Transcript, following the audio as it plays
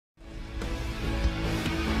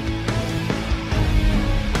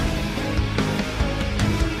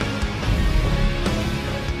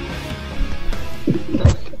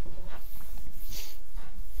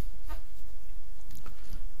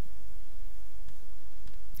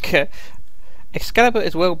Excalibur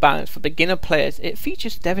is well balanced for beginner players. It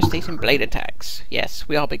features devastating blade attacks. Yes,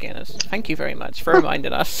 we are beginners. Thank you very much for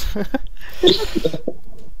reminding us.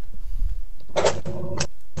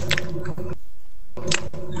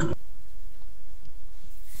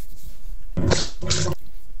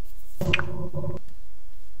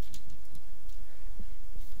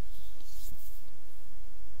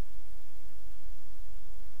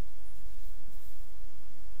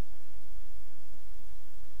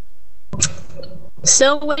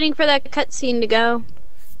 Still waiting for that cutscene to go.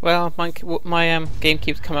 Well, my game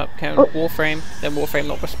keeps coming up, Warframe, then Warframe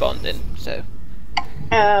not responding, so...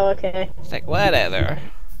 Oh, okay. It's like, whatever.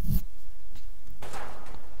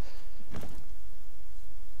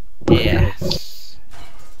 Yes.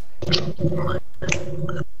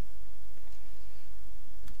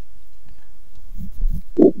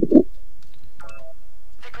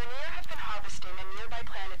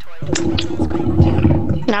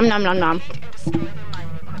 Nom nom nom nom.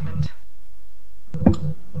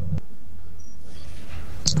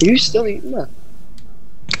 You still eating that?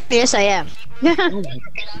 Yes, I am. Oh my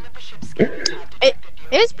It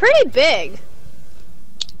is pretty big.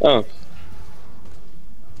 Oh.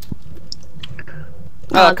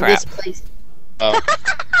 Oh, crap. This place. Oh.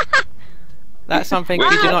 That's something we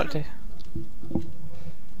do not do.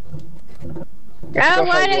 Oh,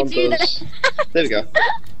 why did I do that? There we go.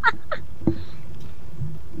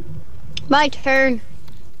 My turn.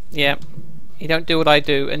 Yeah. You don't do what I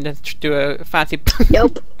do and then do a fancy...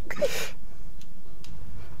 Nope.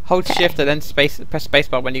 Hold shift and then press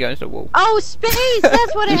spacebar when you go into the wall. Oh, space!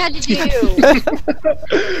 That's what I had to do!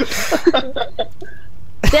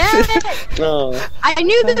 Damn it! Oh. I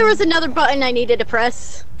knew that there was another button I needed to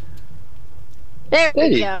press. There There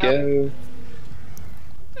we you go.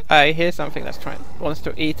 I hear something that's wants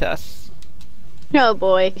to eat us. Oh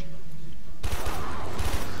boy.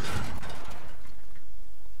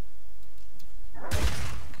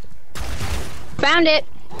 Found it!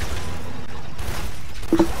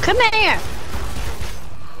 Come here!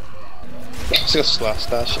 It's got slash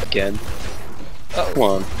dash again. Oh. Come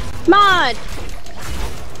on. Come on!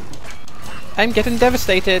 I'm getting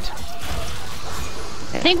devastated.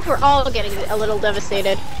 I think we're all getting a little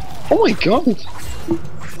devastated. Oh my god!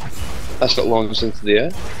 That's got lungs into the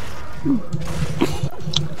air.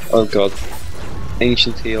 Oh god.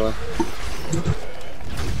 Ancient healer.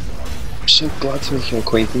 I'm so glad to make your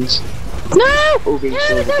acquaintance. No! Oh, being No,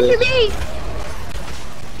 so it's after big. me!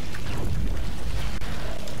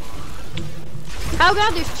 Oh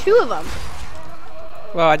god, there's two of them.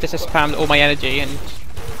 Well, I just spammed all my energy and...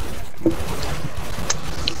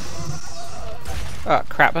 Oh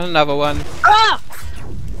crap, and another one. Ah!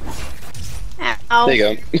 Ow. There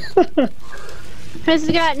you go. Chris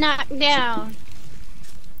got knocked down.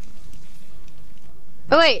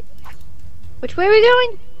 Oh wait. Which way are we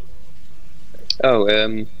going? Oh,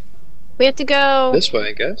 We have to go this way,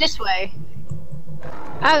 I guess. this way.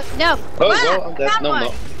 Oh no. Oh, Ah, well, I'm dead. found No, I'm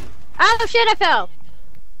one. not. Oh shit, I fell.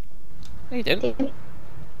 No, you didn't.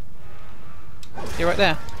 You're right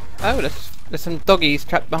there. Oh, there's some doggies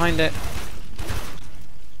trapped behind it.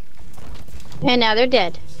 And now they're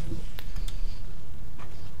dead.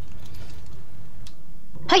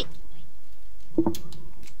 Hey!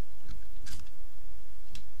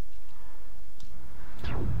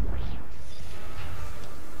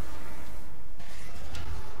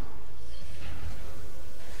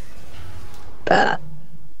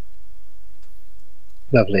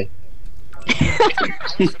 Lovely.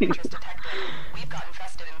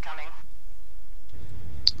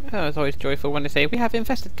 Oh, it's always joyful when they say, we have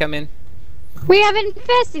infested coming. We have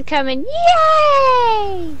infested coming!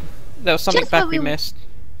 Yay! There was something Just back what we we- missed.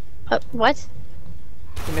 What?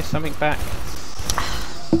 We missed something back.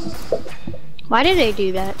 Why did I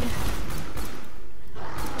do that?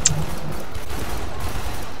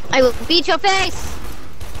 I will beat your face!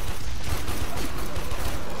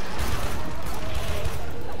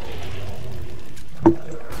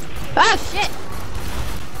 Oh shit!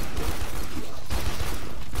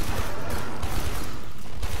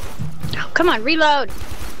 Oh, come on, reload!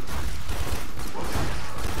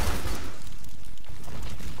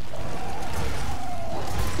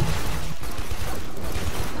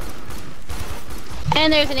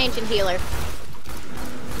 And there's an ancient healer.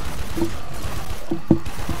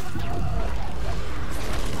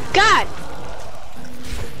 God!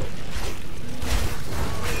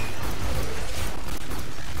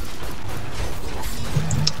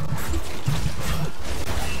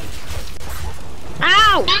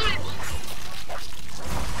 Ow!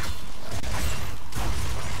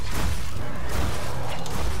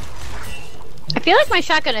 I feel like my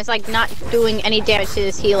shotgun is like not doing any damage to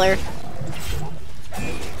this healer.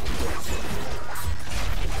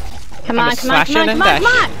 Come on, come on, come on, come on, come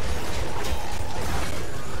on!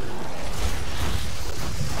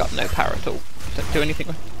 Got no power at all. Don't do anything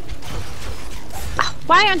with.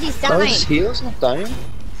 Why aren't these dying? Oh, his heal's not dying.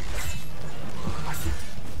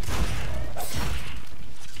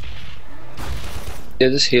 Yeah,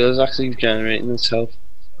 this heal is actually regenerating itself.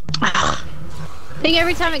 I think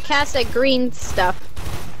every time it casts that green stuff.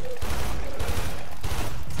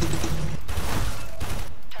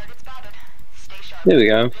 There we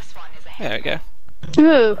go. There we go.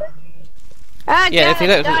 Ooh. Ah, Yeah, if you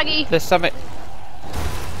look, doggy. there's something.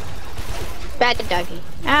 Bad doggy.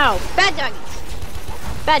 Ow. Bad doggies.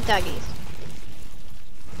 Bad doggies.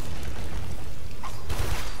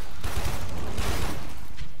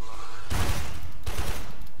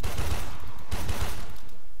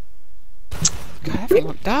 God, everything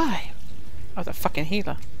won't die. Oh, the fucking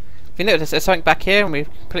healer. If you notice, there's something back here and we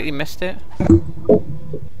completely missed it.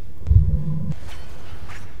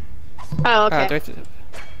 Oh, okay.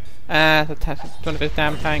 One of his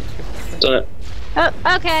damn tanks. Done it. Oh,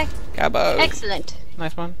 okay. Gabo. Excellent.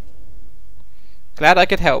 Nice one. Glad I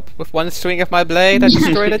could help. With one swing of my blade, I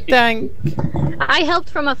destroyed a tank. I helped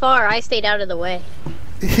from afar. I stayed out of the way.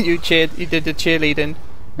 You cheered. You did the cheerleading.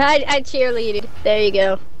 I cheerleaded. There you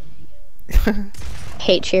go.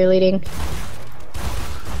 Hate cheerleading.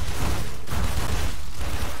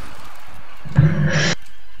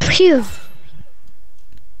 Phew.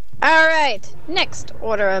 Alright, next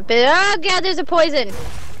order of bit. Oh god, there's a poison!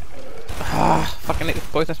 Ah, fucking hate the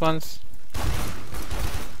poisonous ones.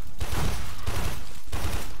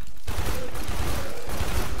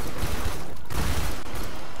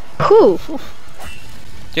 Whew.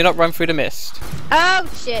 Do not run through the mist. Oh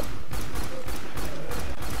shit.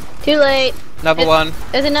 Too late. Another one.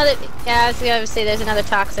 There's another. Yeah, I was gonna say there's another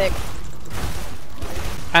toxic.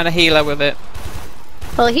 And a healer with it.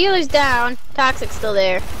 Well, the healer's down. Toxic's still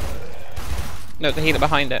there. No, the healer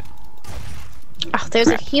behind it. Oh, there's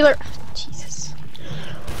a healer. Oh, Jesus.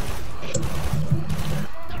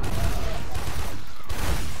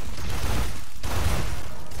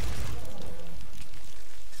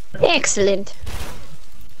 Excellent.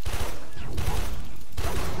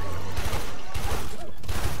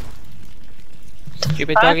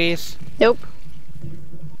 Stupid doggies. Nope.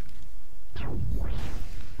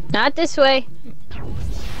 Not this way.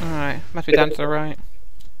 Alright, must be down to the right.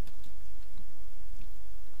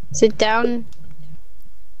 Sit down.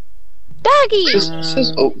 Doggy! It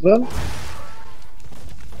says up though.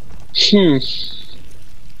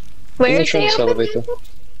 Where is the elevator?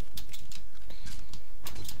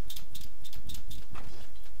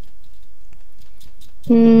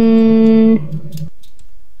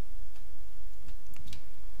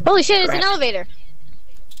 Holy shit, it's an elevator.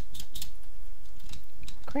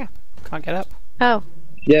 Crap. Can't get up. Oh.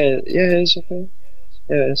 Yeah, it's okay.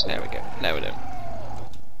 Yeah, it is. There we go. No, we don't.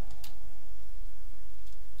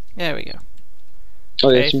 There we go. Oh,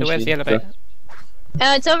 yeah, Okay, so where's the elevator?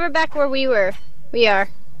 It's over back where we were. We are.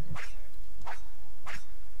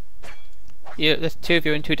 Yeah, there's two of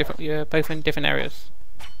you in two different. You're both in different areas.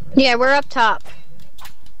 Yeah, we're up top.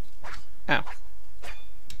 Oh.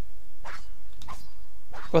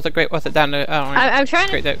 Was it down the? Oh, right. I'm trying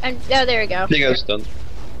Great, to. Oh, there we go. I think I was done.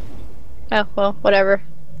 Oh well, whatever.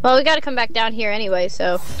 Well, we gotta come back down here anyway,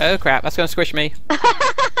 so. Oh crap! That's gonna squish me.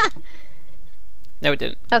 No, it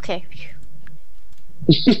didn't. Okay.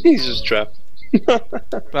 He's just trapped.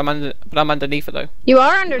 But I'm underneath it though. You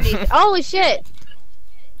are underneath. Holy shit!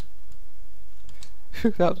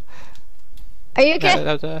 that was, Are you okay? no,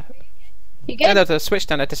 that was a. You Yeah, good? there's a switch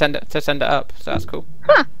down there to send it up. So that's cool.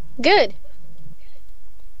 Huh. Good.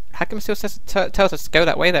 How come it still says, tells us to go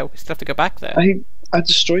that way though? We still have to go back there. I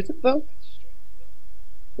destroyed it though.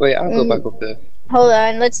 Wait, I'll go back up there. Hold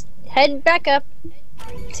on. Let's head back up.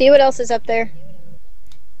 See what else is up there.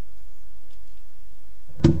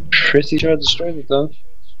 Pretty sure I destroyed it though.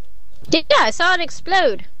 Yeah, I saw it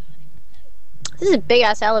explode. This is a big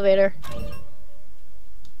ass elevator.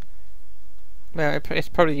 Well, it's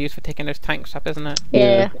probably used for taking those tanks up, isn't it?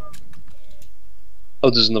 Yeah. Oh,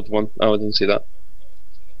 there's another one. Oh, I didn't see that.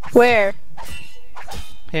 Where?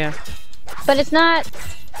 Yeah. But it's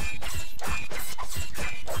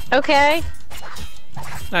okay.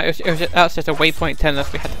 No, that's just a waypoint telling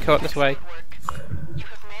us we had to go up this way. You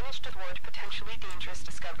have managed to thwart potentially dangerous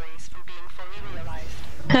discoveries from being fully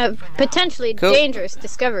realized. Potentially Cool. dangerous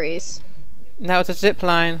discoveries. Now it's a zip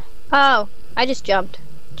line. Oh, I just jumped.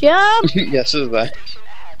 Jump! Yes, is that. Station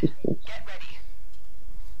ahead. Get ready.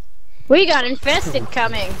 We got infested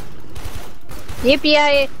coming.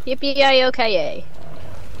 Yippee-yi-okay.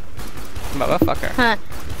 Motherfucker. Huh.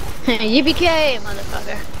 Yippee-ki-yay,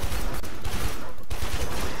 motherfucker.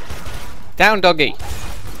 Down, doggy.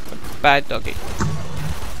 Bad doggy.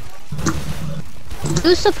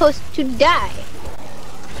 Who's supposed to die?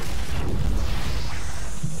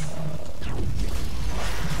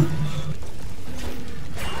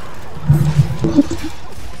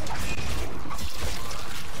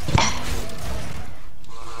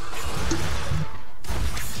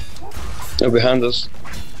 They're behind us.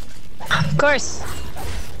 Of course.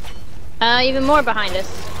 Even more behind us.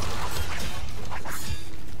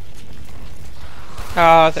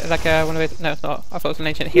 Oh, is it like one of his... No, it's not. I thought it was an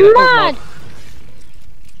ancient healer. Mud!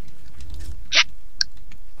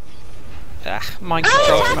 Mind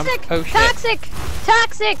control. Oh, toxic! Oh, shit. Toxic!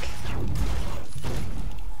 Toxic!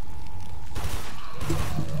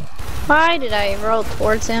 Why did I roll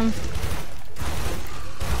towards him?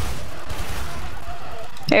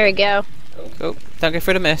 There we go. Oh, don't go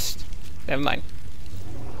through the mist. Never mind.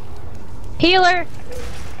 Healer!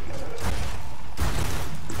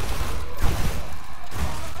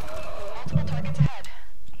 Multiple targets ahead.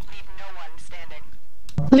 Leave no one standing.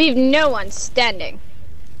 Leave no one standing.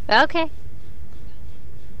 Okay.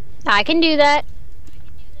 I can do that.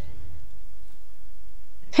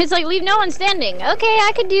 It's like, leave no one standing. Okay,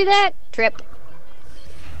 I can do that. Trip.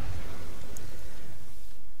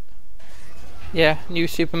 Yeah, new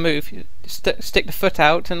super move. You stick the foot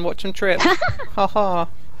out and watch him trip. Haha.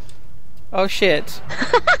 Oh shit.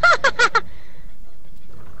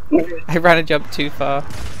 I ran a jump too far.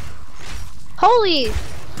 Holy!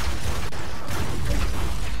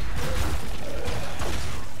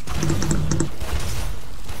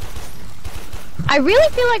 I really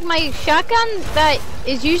feel like my shotgun that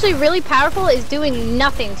is usually really powerful is doing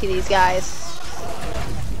nothing to these guys.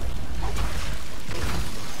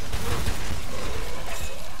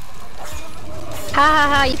 Ha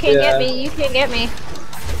ha ha, you can't get me, you can't get me.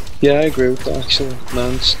 Yeah, I agree with that actually.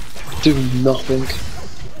 Man, it's doing nothing.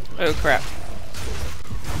 Oh crap.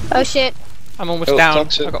 Oh shit. I'm almost Oh, down.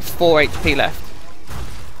 toxic. I've got 4 HP left.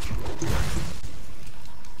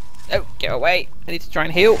 Oh, get away. I need to try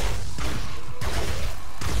and heal.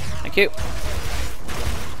 Thank you.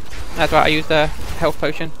 That's right, I used the health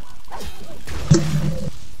potion.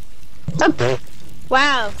 Oh.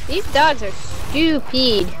 Wow, these dogs are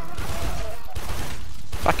stupid.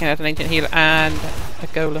 Fucking had an ancient healer and a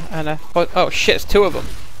gola and a... Oh shit, it's 2 of them.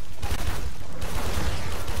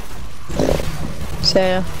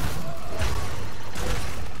 So...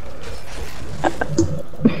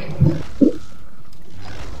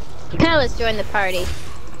 Now let's join the party.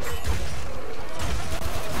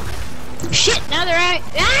 Shit! Now they're out.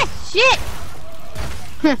 Ah! Shit!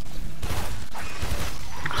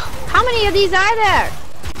 How many of these are there?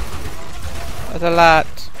 There's a lot.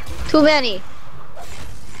 Too many.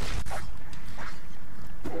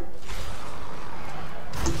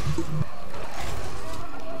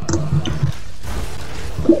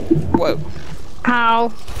 Whoa.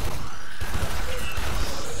 Ow.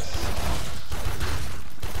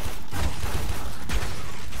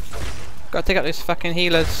 Gotta take out these fucking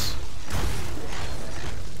healers.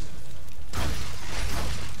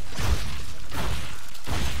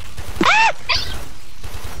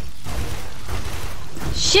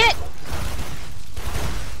 Shit!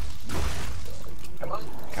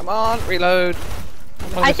 Come on, reload.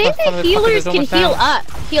 I think the healers can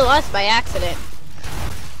heal us by accident.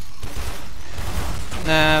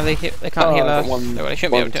 Nah, they can't heal us. One, No, they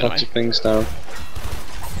shouldn't be able to anyway. touch of things down.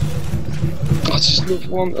 That's just another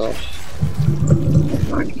one. Oh.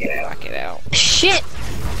 Back it out. Shit!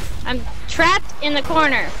 I'm trapped in the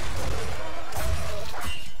corner.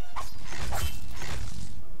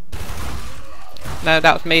 No,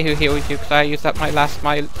 that was me who healed you because I used up my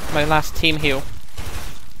last team heal.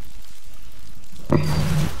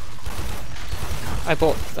 I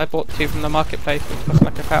bought 2 from the marketplace, which cost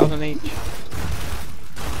like 1,000 each.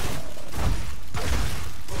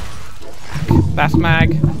 That's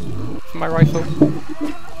mag for my rifle.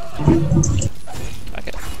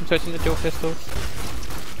 Okay, I'm switching to dual pistols.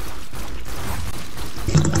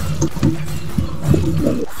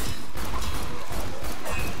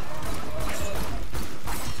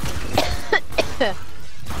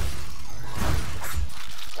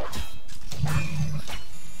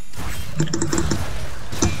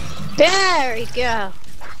 There we go.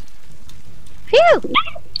 Phew!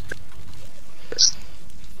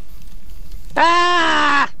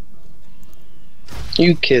 Ah!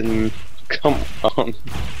 You kidding? Come on.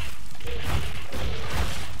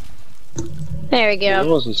 There we It go.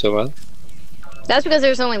 wasn't so bad. That's because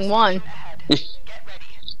there's only one. Get ready.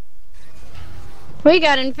 We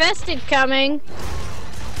got infested coming.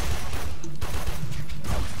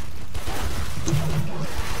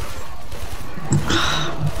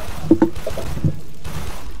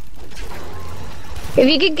 If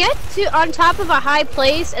you could get to on top of a high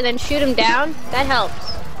place and then shoot him down, that helps.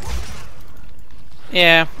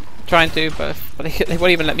 Yeah, trying to, but they won't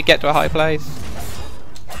even let me get to a high place.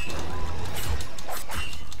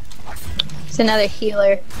 It's another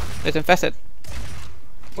healer. It's infested.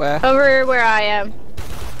 Where? Over where I am.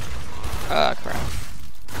 Ah, crap.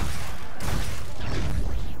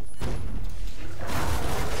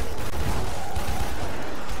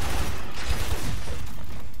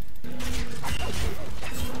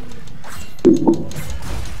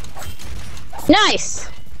 Nice!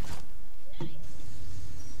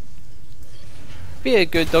 Be a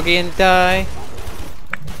good doggy and die.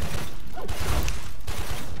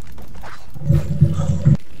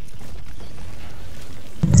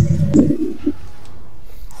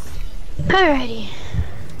 Alrighty.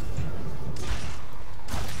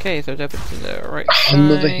 Okay, so Devin's to the right side.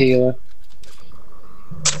 Another healer.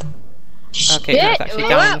 Okay, that's actually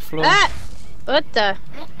down on the floor. Ah! What the?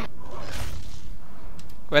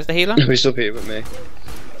 Where's the healer? He's up here with me.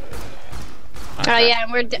 Oh yeah,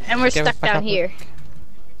 and we're Get stuck back down up. here.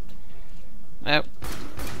 Nope.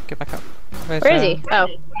 Get back up. Where is he? Oh.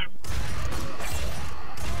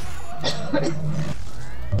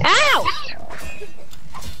 Ow!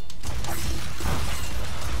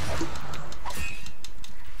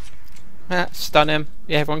 Stun him.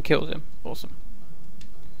 Yeah, everyone kills him. Awesome.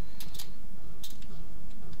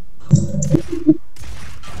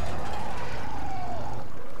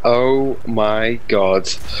 Oh my god.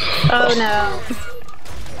 Oh no.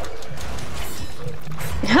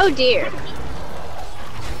 Oh dear.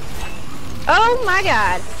 Oh my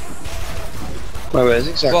god. Where is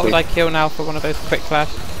exactly? What would I kill now for one of those quick flash?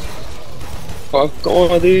 Oh, I've got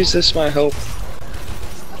one of these, this might help.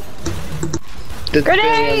 Didn't Grenade!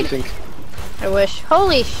 barely anything. I wish.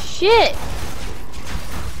 Holy shit!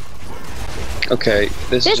 Okay,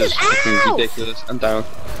 this is This just is- fucking ow! ridiculous. I'm down.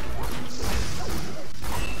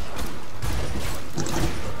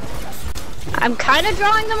 I'm kind of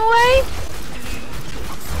drawing them away.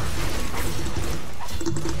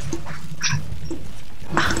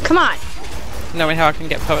 Come on. Knowing how I can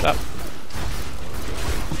get powered up.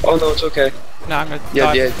 Oh no, it's okay. No, I'm gonna Yeah,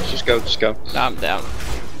 die. yeah, just go, just go. No, I'm down.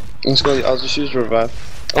 Let's go, I'll just use revive.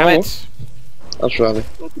 Damn Oh, it! that's rally.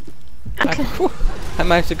 I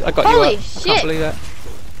managed to, I got Holy you up. I shit. can't believe that.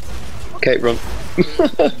 Okay, run.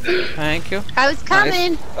 Thank you. I was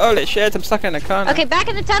coming. Nice. Holy shit, I'm stuck in the corner. Okay, back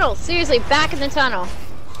in the tunnel. Seriously, back in the tunnel.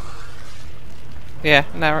 Yeah,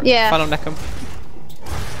 now Yeah. funnel neck him.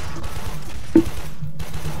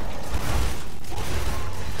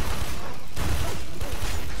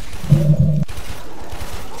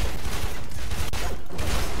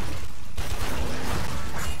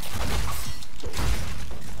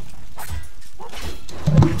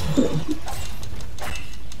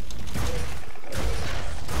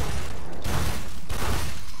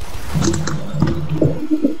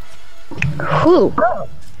 Whew.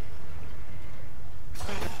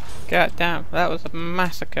 God damn, that was a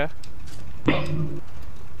massacre.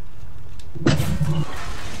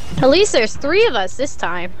 At least there's 3 of us this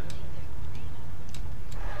time.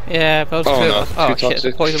 Yeah, those Oh two no, of us. Oh two shit,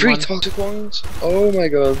 the toxic. poison 3 one. toxic ones? Oh my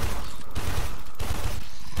god.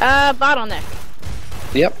 Bottleneck.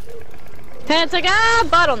 Yep. Pentagon,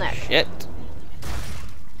 bottleneck. Shit.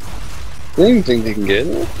 I don't even think they can get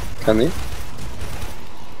it, can they?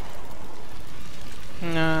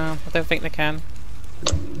 No, I don't think they can.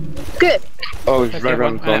 Good. Oh, he's There's right the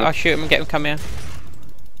around one. the corner. I'll shoot him and get him come here.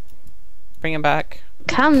 Bring him back.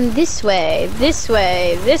 Come this way, this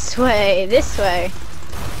way, this way, this way.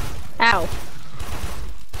 Ow.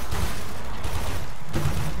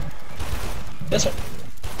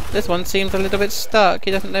 This one seems a little bit stuck. He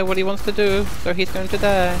doesn't know what he wants to do, so he's going to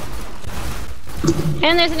die.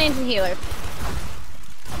 And there's an ancient healer.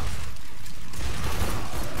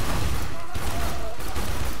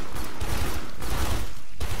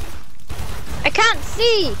 I can't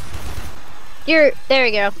see! There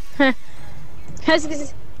we go. I was gonna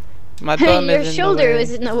say, My bum your is in shoulder the way.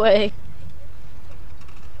 was in the way.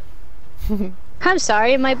 I'm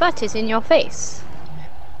sorry, my butt is in your face.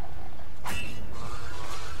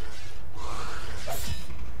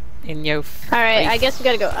 In your face. Alright, I guess we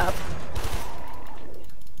gotta go up.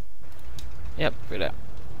 Yep, through that.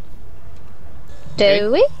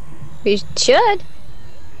 Do we? We should.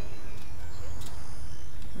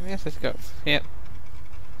 Yes, let's go. Yep.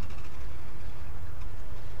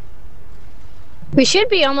 We should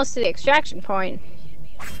be almost to the extraction point.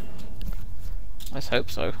 Let's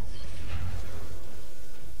hope so.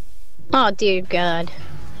 Oh dear God.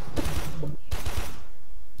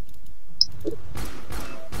 Nope,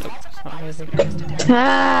 it's not moving.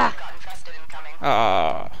 Ah! Got infested incoming.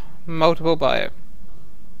 Ah, multiple bio.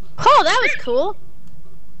 Oh, that was cool.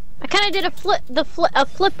 I kind of did a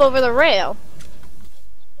flip over the rail.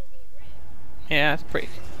 Yeah, that's pretty.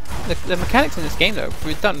 The mechanics in this game, though,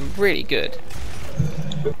 we've done really good.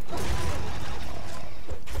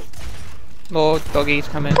 More doggies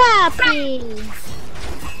coming. Puppies!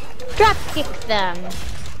 Drop kick them.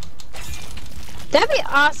 That'd be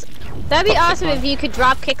awesome. That'd be awesome if you could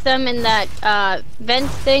drop kick them in that vent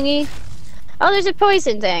thingy. Oh, there's a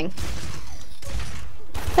poison thing.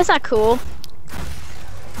 That's not cool.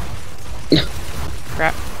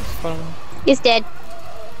 Crap. He's dead.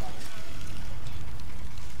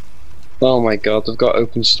 Oh my god, I've got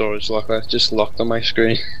open storage lock. I just locked on my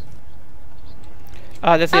screen.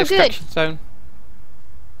 Ah, there's the Oh, good. extraction zone.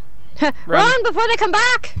 Run before they come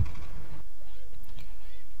back!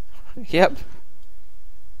 Yep.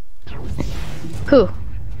 Who?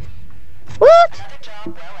 What? Another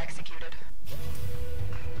job well executed.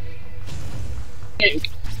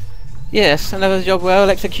 Yes, another job well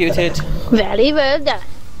executed. Very well done.